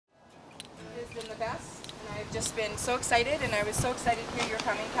been the best, and I've just been so excited, and I was so excited to hear you're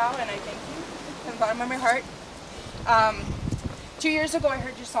coming, Cal, and I thank you from the bottom of my heart. 2 years ago I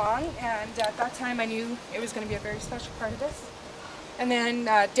heard your song, and at that time I knew it was going to be a very special part of this. And then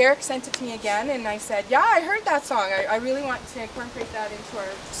Derek sent it to me again, and I said, yeah, I heard that song. I really want to incorporate that into our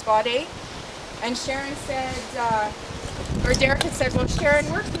spa day. And Sharon said, or Derek had said, well,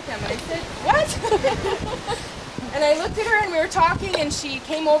 Sharon works with him. And I said, what? And I looked at her, and we were talking, and she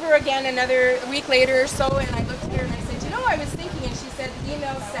came over again a week later or so, and I looked at her and I said, you know, I was thinking, and she said, the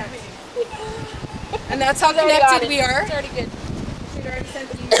email's sent. And that's how connected we are. It's already good. She'd already sent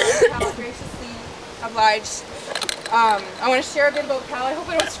the email. Cal graciously obliged. I want to share a bit about Cal. I hope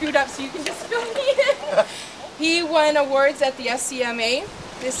I don't screw it up so you can just fill me in. He won awards at the SCMA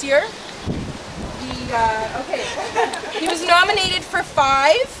this year. He was nominated for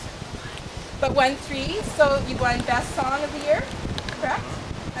 5, but won 3. So he won Best Song of the Year, correct?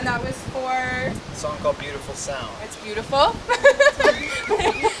 And that was for a song called Beautiful Sound. It's beautiful.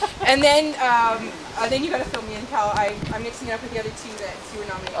 And then you got to fill me in, Cal. I'm mixing it up with the other 2 that you were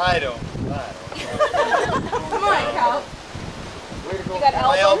nominated. I don't. Come on, Cal. You got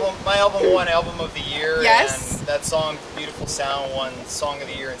my album won Album of the Year. Yes. And that song, Beautiful Sound, won Song of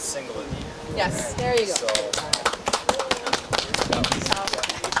the Year and Single of the Year. Yes. There you go. So,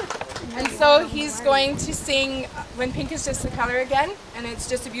 and so he's going to sing When Pink Is Just the Color again, and it's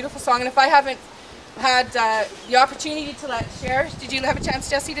just a beautiful song. And if I haven't had the opportunity to share, did you have a chance,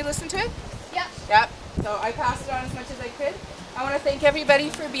 Jessie, to listen to it? Yeah. Yep. So I passed it on as much as I could. I want to thank everybody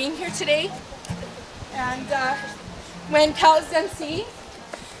for being here today. And when Cal is done singing,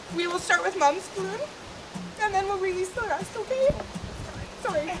 we will start with Mom's Balloon, and then we'll release the rest, okay?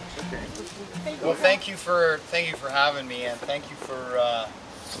 Sorry. Well, thank you for having me, and thank you for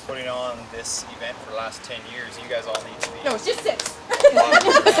putting on this event for the last 10 years. You guys all need to be. No, it's just 6.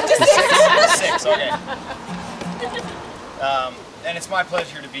 Just 6, okay. And it's my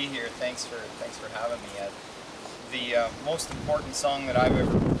pleasure to be here. Thanks for having me. The most important song that I've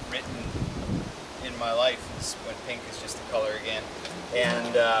ever written in my life is When Pink Is Just the Color Again,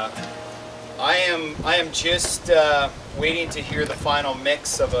 and I am just waiting to hear the final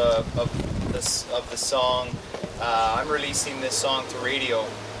mix of the song. I'm releasing this song to radio,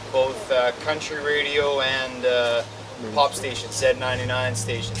 both country radio and pop station, Z99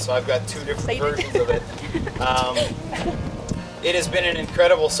 station. So I've got 2 different versions of it. It has been an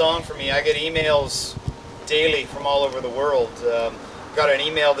incredible song for me. I get emails daily from all over the world. Got an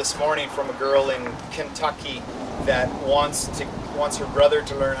email this morning from a girl in Kentucky that wants her brother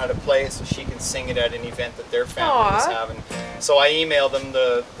to learn how to play it so she can sing it at an event that their family is having. So I emailed them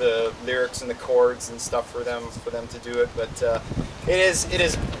the lyrics and the chords and stuff for them to do it. But it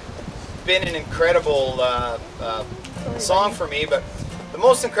has been an incredible song for me. But the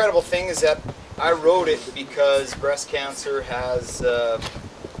most incredible thing is that I wrote it because breast cancer has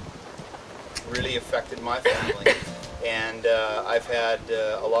really affected my family. And I've had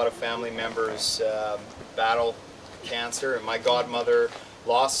a lot of family members battle cancer, and my godmother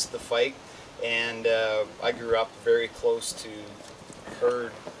lost the fight, and I grew up very close to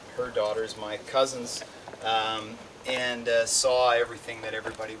her daughters, my cousins, and saw everything that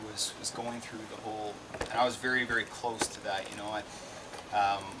everybody was going through, and I was very, very close to that. You know,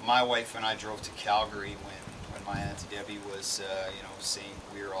 my wife and I drove to Calgary when my Auntie Debbie was, you know,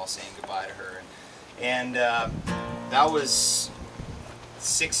 we were all saying goodbye to her, and that was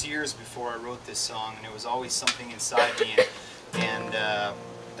 6 years before I wrote this song, and it was always something inside me. And I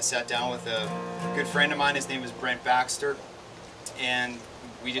sat down with a good friend of mine. His name is Brent Baxter, and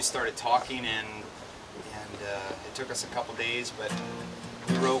we just started talking, and it took us a couple days, but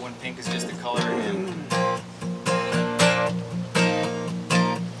we wrote When Pink Is Just the Color Again.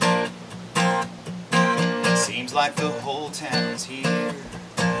 It seems like the whole town's here,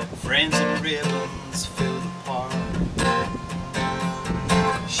 friends and ribbons fill the park.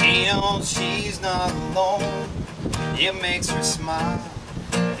 She knows she's not alone, it makes her smile,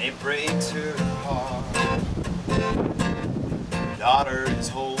 it breaks her heart. Daughter is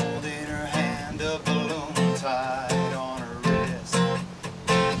holding her hand, a balloon tied on her wrist.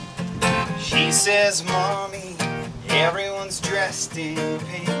 She says, Mommy, everyone's dressed in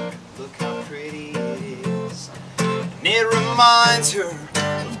pink, look how pretty it is. And it reminds her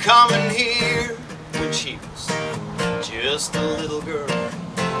of coming here when she was just a little girl,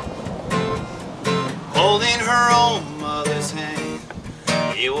 holding her own mother's hand.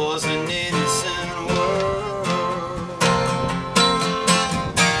 It was an innocent world.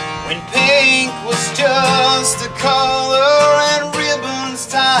 When pink was just a color and ribbons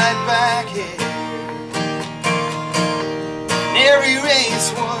tied back here, and every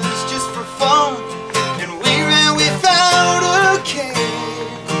race was just for fun,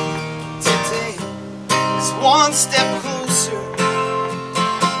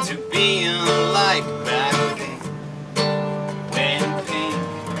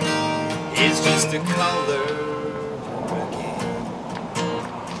 is just a color again.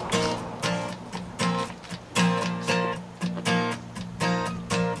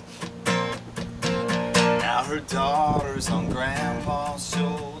 Now her daughter's on Grandpa's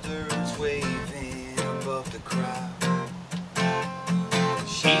shoulders, waving above the crowd.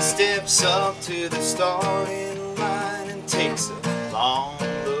 She steps up to the starting line and takes a long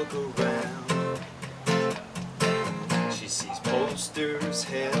look around. She sees posters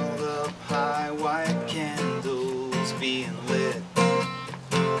held up high, white candles being lit.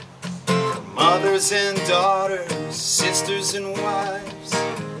 Her mothers and daughters, sisters and wives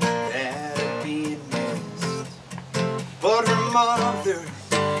that are being missed. But her mother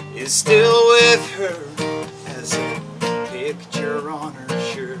is still with her as a picture on her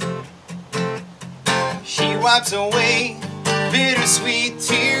shirt. She wipes away bittersweet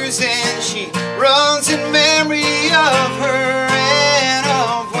tears and she runs in memory of her and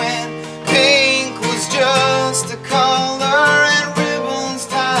of when pink was just a color and ribbons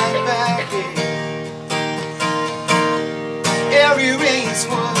tied back in. Every race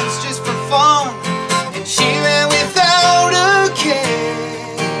was just for fun and she ran without a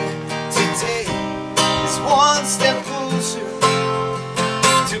care. Today is one step closer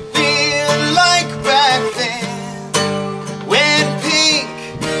to being like back then, when pink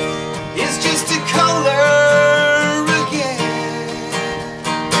is just a color again.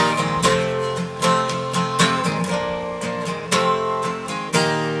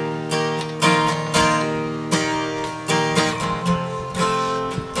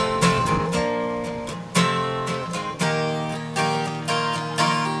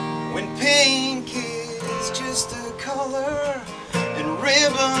 When pink is just a color and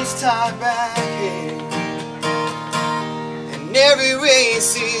ribbons tied back here, and every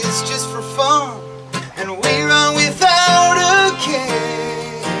race is just for fun and we run without a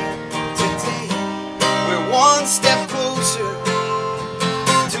care. Today we're one step closer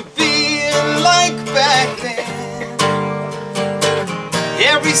to being like back then.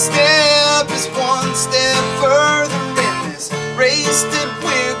 Every step is one step further in this race that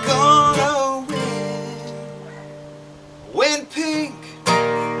we're gonna win. When pink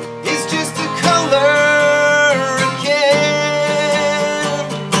is just a color again.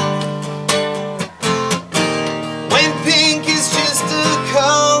 When pink is just a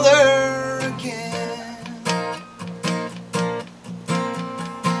color again.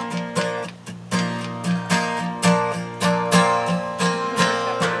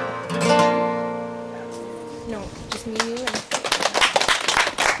 No, just me, you, and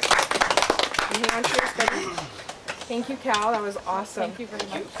hang on to your study. Thank you, Cal. That was awesome. Thank you very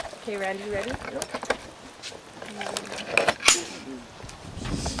much. Okay, Randy, you ready?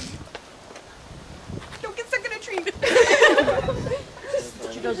 Don't get stuck in a tree.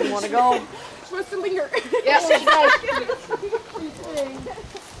 She doesn't want to go. She wants to linger. Yes, she does.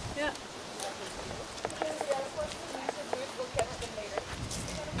 Yeah.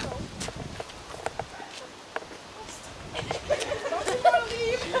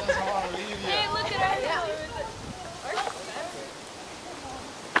 Hey, look at our colors.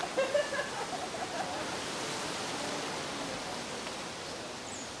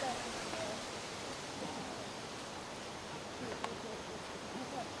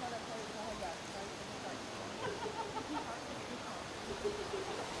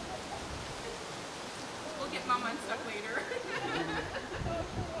 We'll get Mama unstuck later.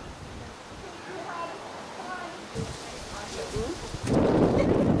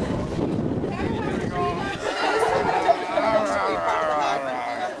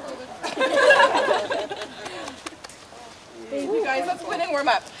 Thank you guys. Let's go ahead and warm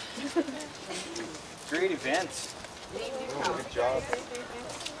up. Great event. Good job.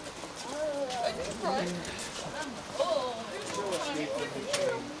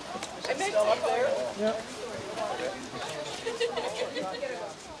 I meant